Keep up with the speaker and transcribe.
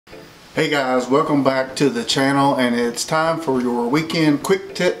Hey guys, welcome back to the channel, and it's time for your weekend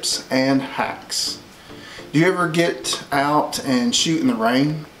quick tips and hacks. Do you ever get out and shoot in the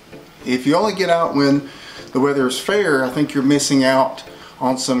rain? If you only get out when the weather is fair, I think you're missing out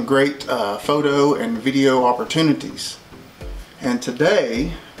on some great photo and video opportunities. And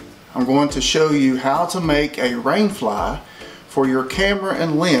today I'm going to show you how to make a rain fly for your camera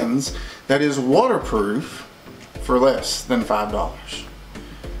and lens that is waterproof for less than $5.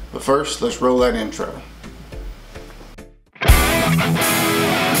 But first, let's roll that intro.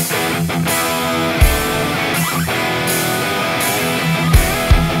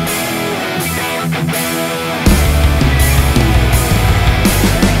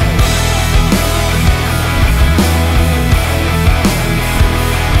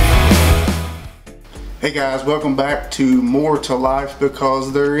 Hey guys, welcome back to More to Life,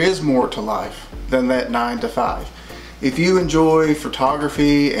 because there is more to life than that 9 to 5. If you enjoy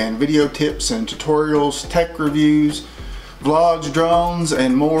photography and video tips and tutorials, tech reviews, vlogs, drones,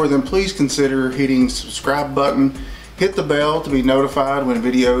 and more, then please consider hitting the subscribe button. Hit the bell to be notified when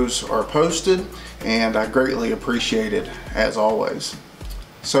videos are posted, and I greatly appreciate it as always.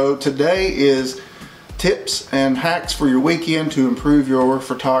 So today is tips and hacks for your weekend to improve your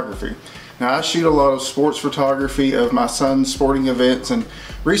photography. Now, I shoot a lot of sports photography of my son's sporting events, and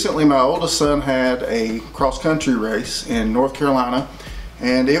recently my oldest son had a cross-country race in North Carolina,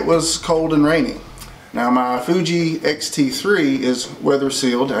 and it was cold and rainy. Now, my Fuji X-T3 is weather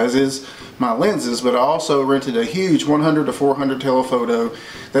sealed, as is my lenses, but I also rented a huge 100 to 400 telephoto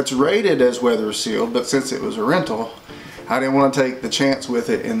that's rated as weather sealed, but since it was a rental, I didn't want to take the chance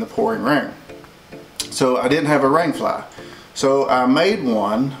with it in the pouring rain. So I didn't have a rain fly. So I made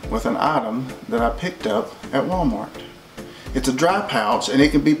one with an item that I picked up at Walmart. It's a dry pouch, and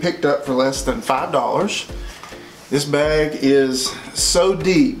it can be picked up for less than $5. This bag is so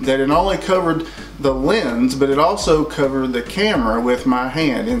deep that it not only covered the lens, but it also covered the camera with my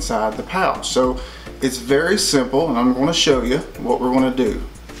hand inside the pouch. So it's very simple, and I'm going to show you what we're going to do.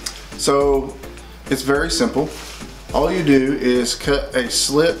 So it's very simple. All you do is cut a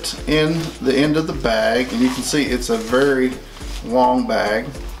slit in the end of the bag, and you can see it's a very long bag.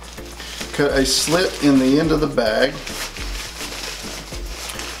 Cut a slit in the end of the bag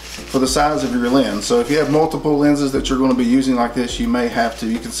for the size of your lens. So if you have multiple lenses that you're going to be using like this, you may have to.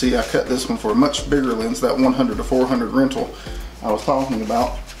 You can see I cut this one for a much bigger lens, that 100 to 400 rental I was talking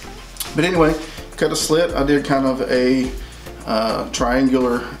about. But anyway, cut a slit. I did kind of a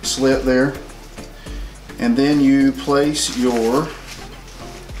triangular slit there. And then you place your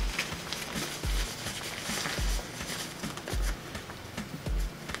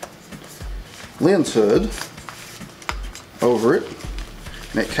lens hood over it,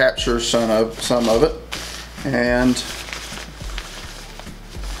 and it captures some of it. And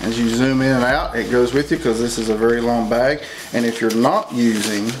as you zoom in and out, it goes with you, because this is a very long bag. And if you're not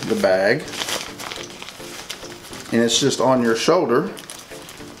using the bag and it's just on your shoulder,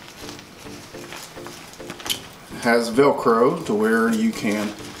 has Velcro to where you can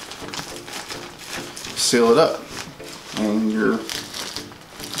seal it up, and you're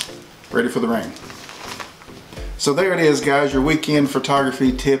ready for the rain. So there it is, guys, your weekend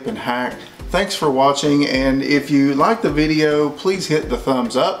photography tip and hack. Thanks for watching, and if you like the video, please hit the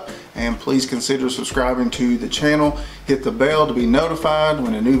thumbs up, and please consider subscribing to the channel. Hit the bell to be notified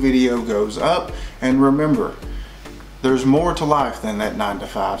when a new video goes up, and remember, there's more to life than that 9 to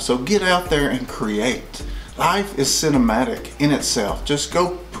 5, so get out there and create. Life is cinematic in itself. Just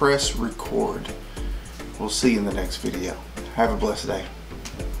go press record. We'll see you in the next video. Have a blessed day.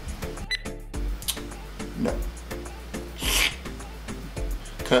 No.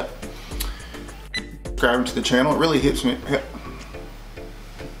 Cut. Subscribing to the channel. It really helps me.